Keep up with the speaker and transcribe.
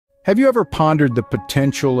Have you ever pondered the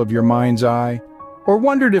potential of your mind's eye? Or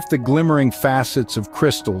wondered if the glimmering facets of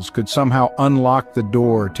crystals could somehow unlock the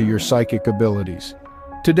door to your psychic abilities?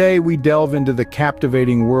 Today we delve into the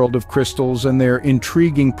captivating world of crystals and their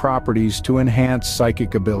intriguing properties to enhance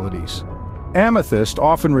psychic abilities. Amethyst,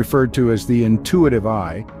 often referred to as the intuitive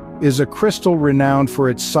eye, is a crystal renowned for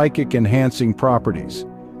its psychic-enhancing properties.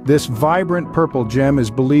 This vibrant purple gem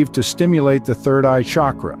is believed to stimulate the third eye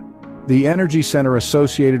chakra, the energy center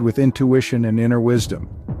associated with intuition and inner wisdom.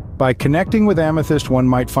 By connecting with amethyst, one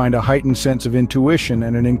might find a heightened sense of intuition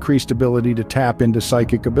and an increased ability to tap into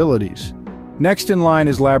psychic abilities. Next in line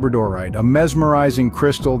is labradorite, a mesmerizing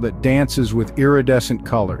crystal that dances with iridescent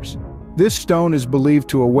colors. This stone is believed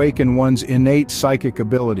to awaken one's innate psychic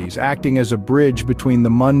abilities, acting as a bridge between the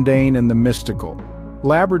mundane and the mystical.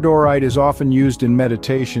 Labradorite is often used in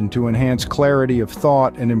meditation to enhance clarity of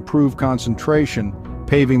thought and improve concentration,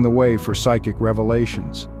 paving the way for psychic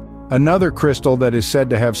revelations. Another crystal that is said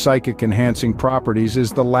to have psychic-enhancing properties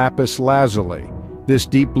is the lapis lazuli. This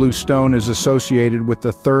deep blue stone is associated with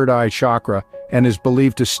the third eye chakra and is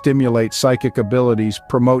believed to stimulate psychic abilities,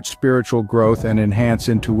 promote spiritual growth, and enhance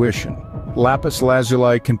intuition. Lapis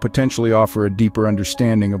lazuli can potentially offer a deeper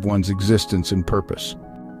understanding of one's existence and purpose.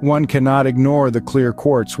 One cannot ignore the clear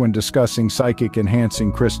quartz when discussing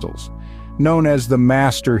psychic-enhancing crystals. Known as the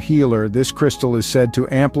master healer, this crystal is said to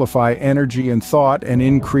amplify energy and thought and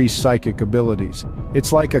increase psychic abilities.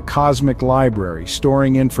 It's like a cosmic library,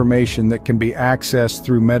 storing information that can be accessed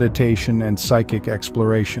through meditation and psychic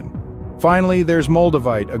exploration. Finally, there's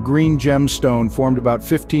moldavite, a green gemstone formed about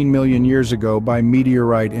 15 million years ago by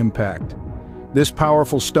meteorite impact. This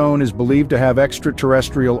powerful stone is believed to have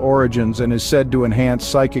extraterrestrial origins and is said to enhance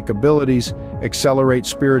psychic abilities, accelerate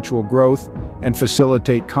spiritual growth, and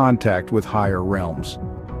facilitate contact with higher realms.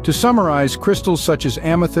 To summarize, crystals such as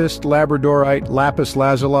amethyst, labradorite, lapis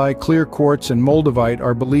lazuli, clear quartz, and moldavite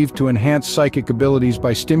are believed to enhance psychic abilities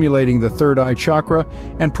by stimulating the third eye chakra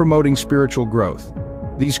and promoting spiritual growth.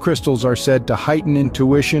 These crystals are said to heighten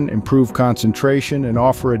intuition, improve concentration, and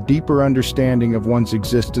offer a deeper understanding of one's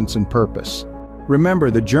existence and purpose.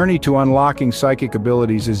 Remember, the journey to unlocking psychic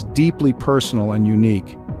abilities is deeply personal and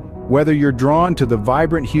unique. Whether you're drawn to the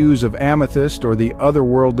vibrant hues of amethyst or the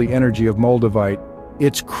otherworldly energy of moldavite,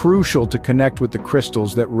 it's crucial to connect with the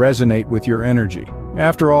crystals that resonate with your energy.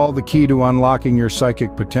 After all, the key to unlocking your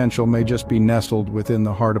psychic potential may just be nestled within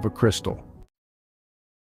the heart of a crystal.